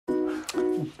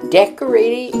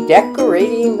decorating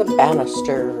the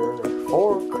banister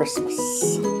for Christmas.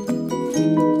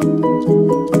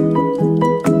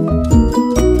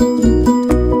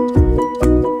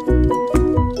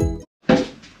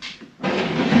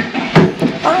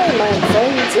 Hi my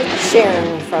friends, it's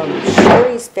Sharon from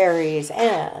Sherry's Fairies,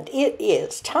 and it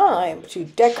is time to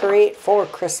decorate for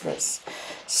Christmas.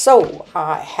 So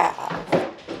I have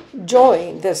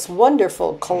joined this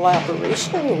wonderful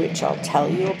collaboration, which I'll tell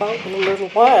you about in a little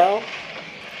while,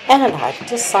 and I've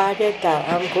decided that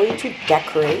I'm going to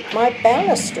decorate my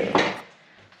banister.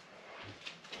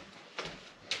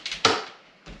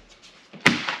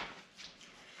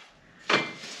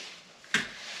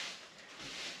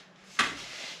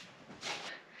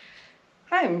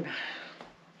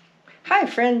 Hi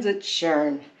friends, it's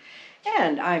Sharon,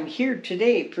 and I'm here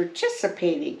today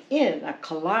participating in a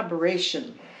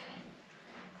collaboration.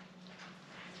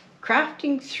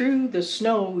 Crafting Through the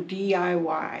Snow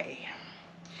DIY,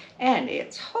 and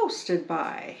it's hosted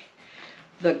by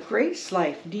the Grace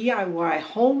Life DIY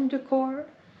Home Decor,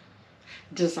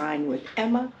 Design with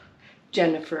Emma,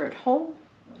 Jennifer at Home,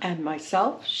 and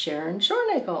myself, Sharon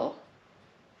Shornagel.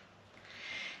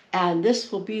 And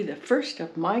this will be the first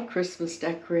of my Christmas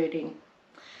decorating.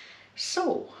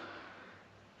 So,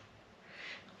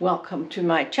 welcome to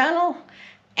my channel,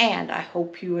 and I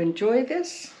hope you enjoy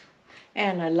this.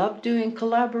 And I love doing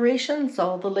collaborations.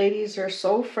 All the ladies are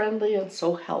so friendly and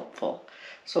so helpful.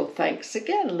 So thanks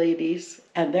again, ladies.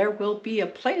 And there will be a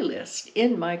playlist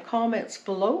in my comments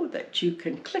below that you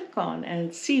can click on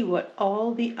and see what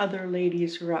all the other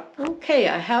ladies are up to. Okay,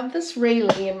 I have this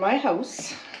railing in my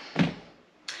house,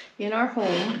 in our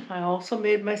home. I also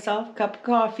made myself a cup of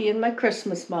coffee in my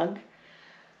Christmas mug.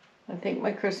 I think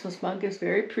my Christmas mug is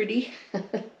very pretty.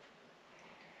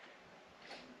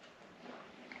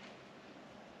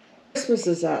 Christmas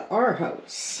is at our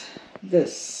house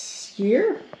this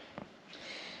year,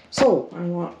 so I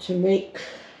want to make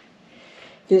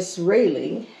this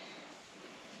railing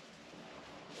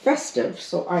festive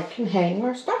so I can hang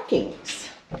our stockings.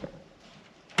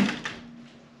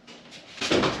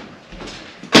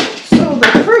 So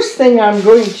the first thing I'm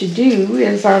going to do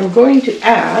is I'm going to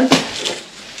add,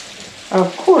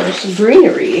 of course,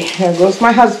 greenery. There goes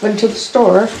my husband to the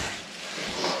store.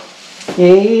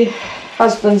 Yay,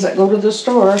 husbands that go to the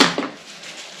store.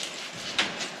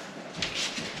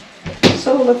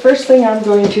 So the first thing I'm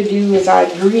going to do is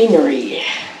add greenery.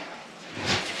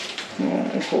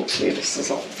 And hopefully this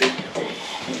is all video.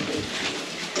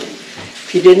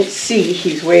 If you didn't see,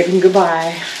 he's waving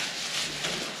goodbye.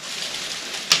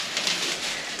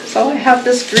 So I have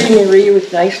this greenery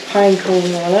with nice pine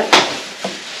cone on it.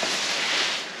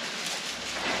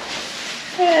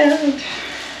 And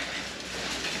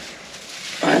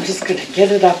I'm just going to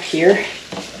get it up here.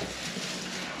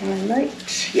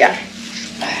 Alright, yeah.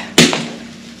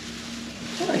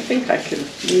 Well, I think I can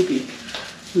maybe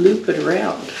loop it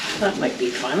around. That might be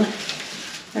fun.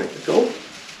 There we go.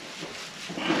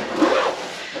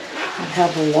 I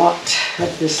have a lot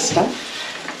of this stuff.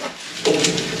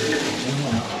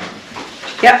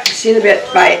 Yep, see you in a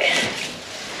bit. Bye.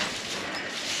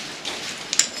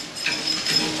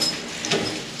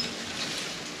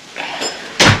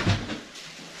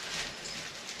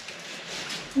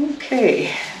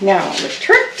 Okay, now the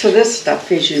trick to this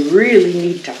stuff is you really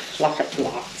need to fluff it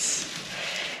lots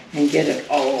and get it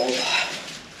all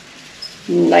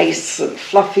nice and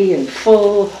fluffy and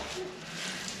full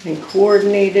and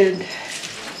coordinated.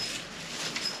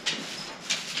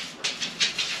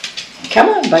 Come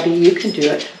on, buddy, you can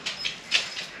do it.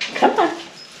 Come on.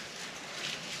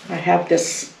 I have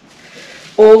this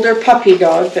older puppy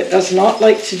dog that does not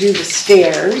like to do the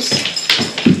stairs.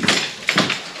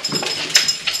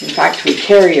 In fact, we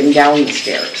carry him down the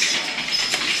stairs.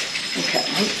 Okay,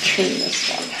 let me turn this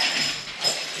one.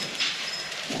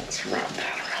 Let's wrap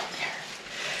that around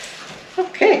there.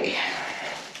 Okay.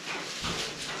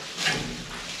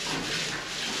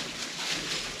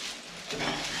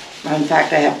 In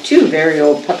fact, I have two very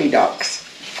old puppy dogs,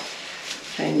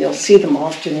 and you'll see them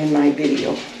often in my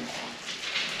video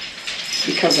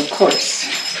because, of course,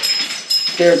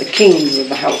 they're the kings of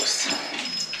the house.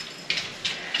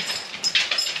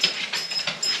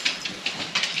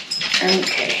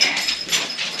 Okay.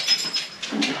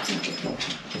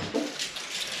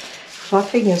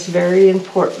 Fluffing is very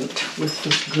important with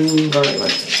this green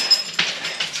garland.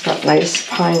 It's got nice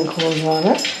pine cones on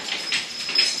it.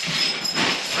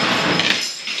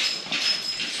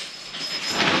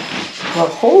 The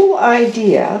whole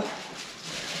idea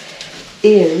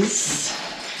is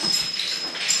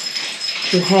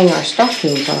to hang our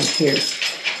stockings on here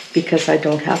because I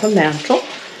don't have a mantle.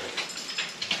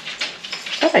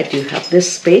 But I do have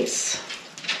this space.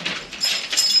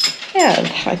 And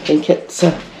I think it's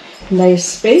a nice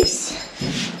space.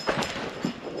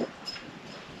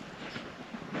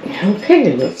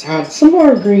 Okay, let's add some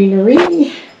more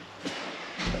greenery.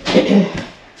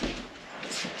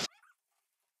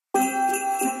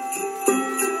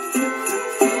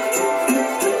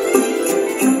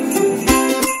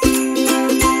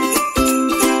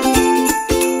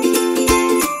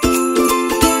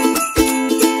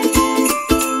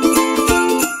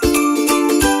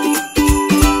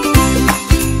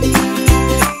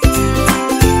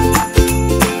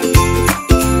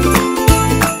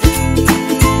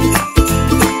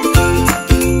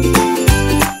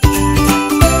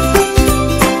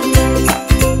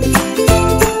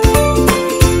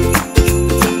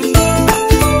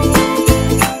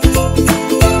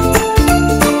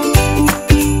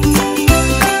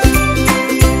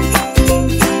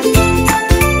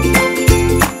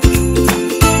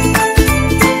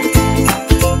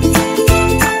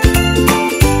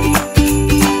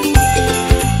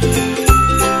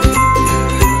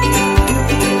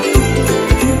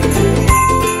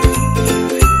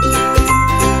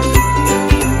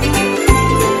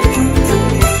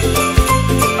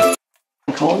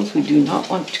 We do not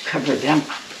want to cover them.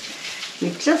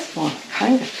 We just want to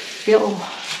kind of fill.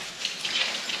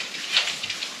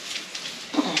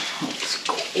 Let's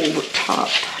go over top.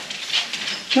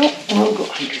 No, we'll go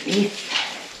underneath.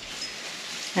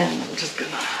 And I'm just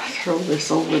going to throw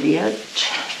this over the edge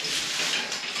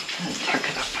and tuck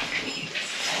it up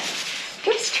underneath.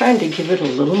 Just trying to give it a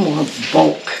little more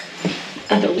bulk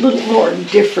and a little more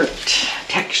different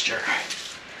texture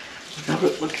without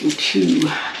it looking too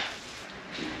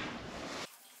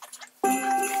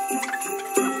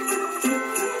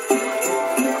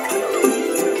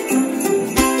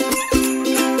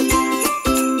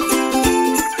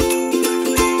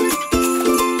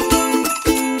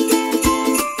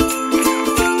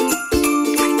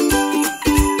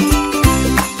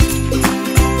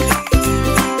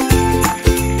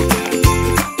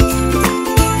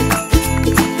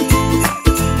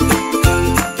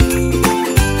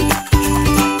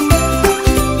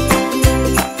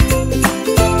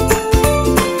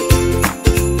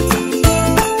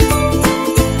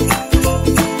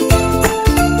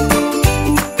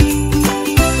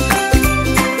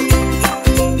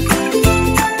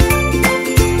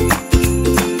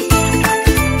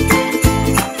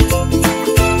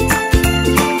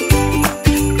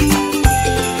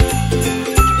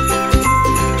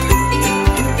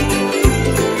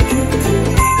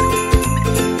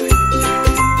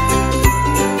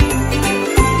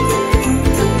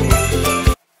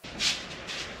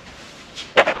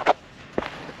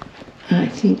I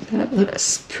think that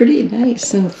looks pretty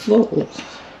nice and full.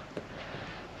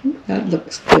 That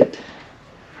looks good.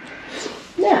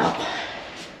 Now,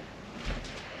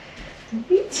 I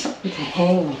need something to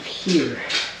hang up here.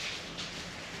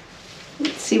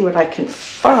 Let's see what I can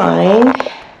find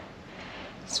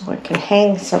so I can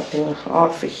hang something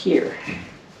off of here.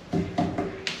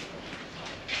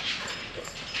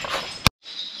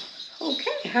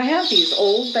 Okay, I have these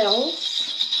old bells.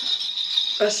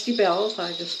 Rusty bells.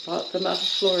 I just bought them at a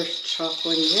florist shop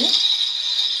one year,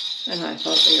 and I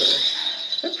thought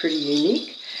they're pretty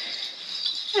unique,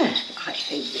 and I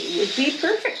think they would be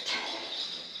perfect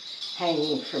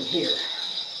hanging from here.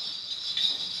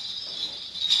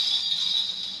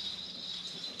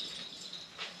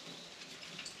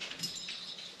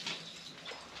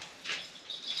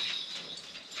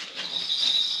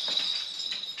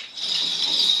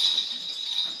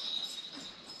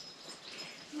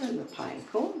 And the pine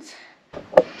cones.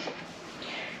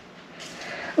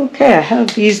 Okay, I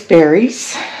have these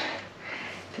berries.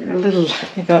 They're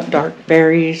they got dark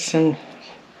berries and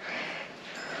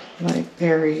light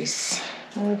berries.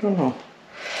 I don't know.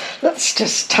 Let's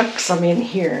just tuck some in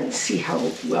here and see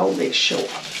how well they show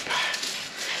up.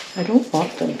 I don't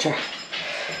want them to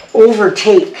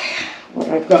overtake what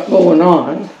I've got going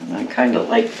on. And I kind of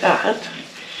like that.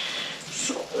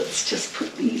 So let's just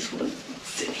put these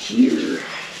ones in here.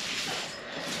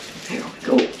 There we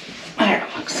go.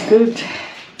 That looks good.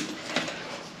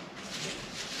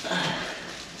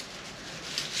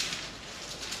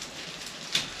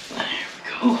 There we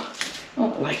go.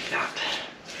 Oh, I like that.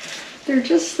 They're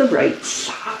just the right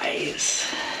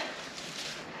size.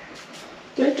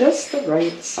 They're just the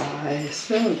right size.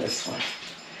 So this one.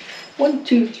 1,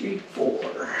 2, 3,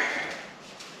 4.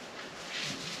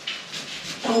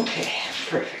 Okay,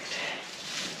 perfect.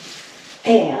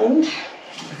 And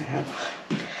I have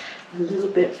a little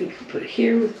bit we can put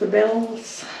here with the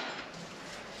bells.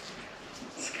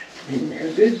 Let's get them in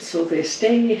there good so they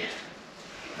stay.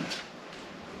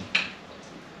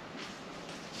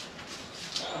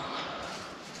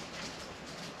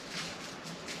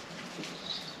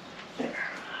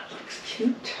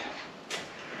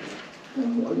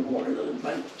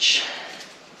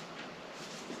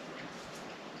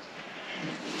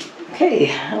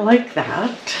 Okay, I like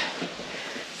that.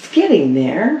 It's getting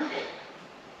there.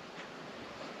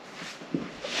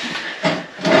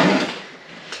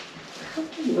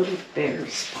 Little bare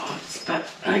spots,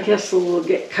 but I guess we'll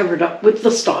get covered up with the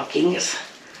stockings.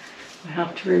 I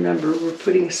have to remember we're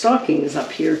putting stockings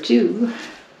up here too,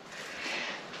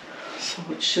 so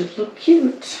it should look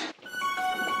cute.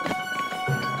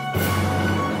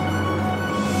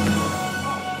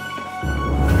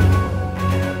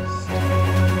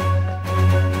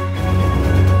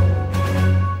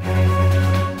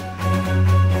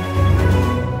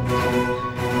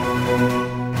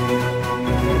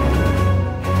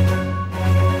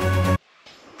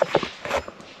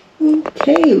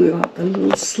 Okay, we got the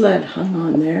little sled hung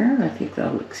on there. I think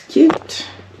that looks cute.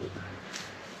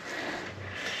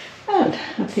 And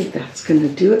I think that's going to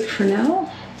do it for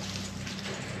now.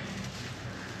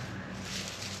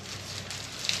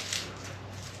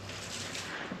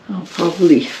 I'll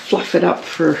probably fluff it up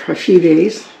for a few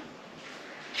days.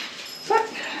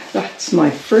 But that's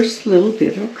my first little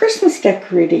bit of Christmas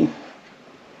decorating.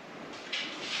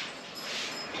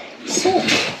 So,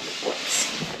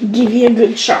 let's give you a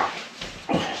good shot.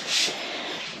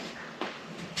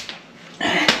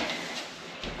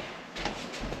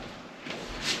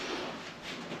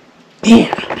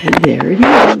 Yeah, and there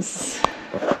it is.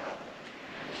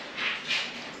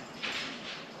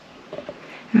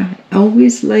 I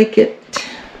always like it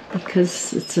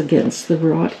because it's against the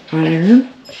wrought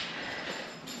iron.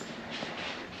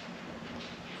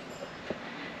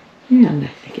 And I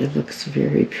think it looks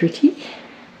very pretty.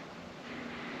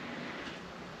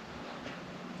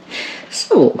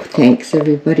 So, thanks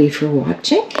everybody for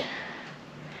watching.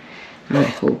 I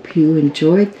hope you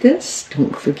enjoyed this.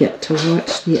 Don't forget to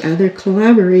watch the other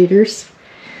collaborators.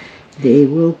 They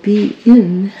will be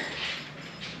in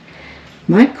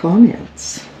my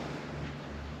comments.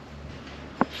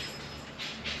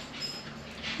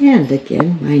 And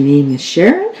again, my name is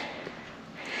Sharon,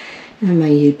 and my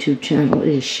YouTube channel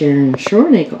is Sharon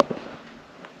Shornagel.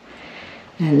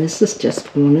 And this is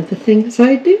just one of the things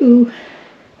I do.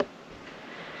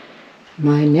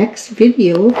 My next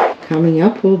video coming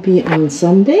up will be on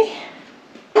Sunday.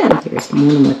 And there's one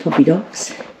of my puppy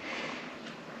dogs.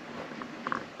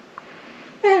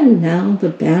 And now the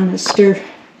banister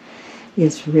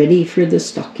is ready for the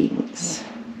stockings.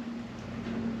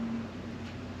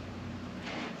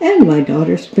 And my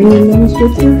daughter's bringing those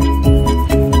with her.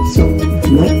 So I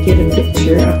might get a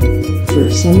picture up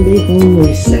for Sunday home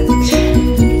reset.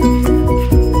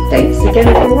 Thanks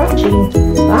again for watching.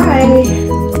 Bye.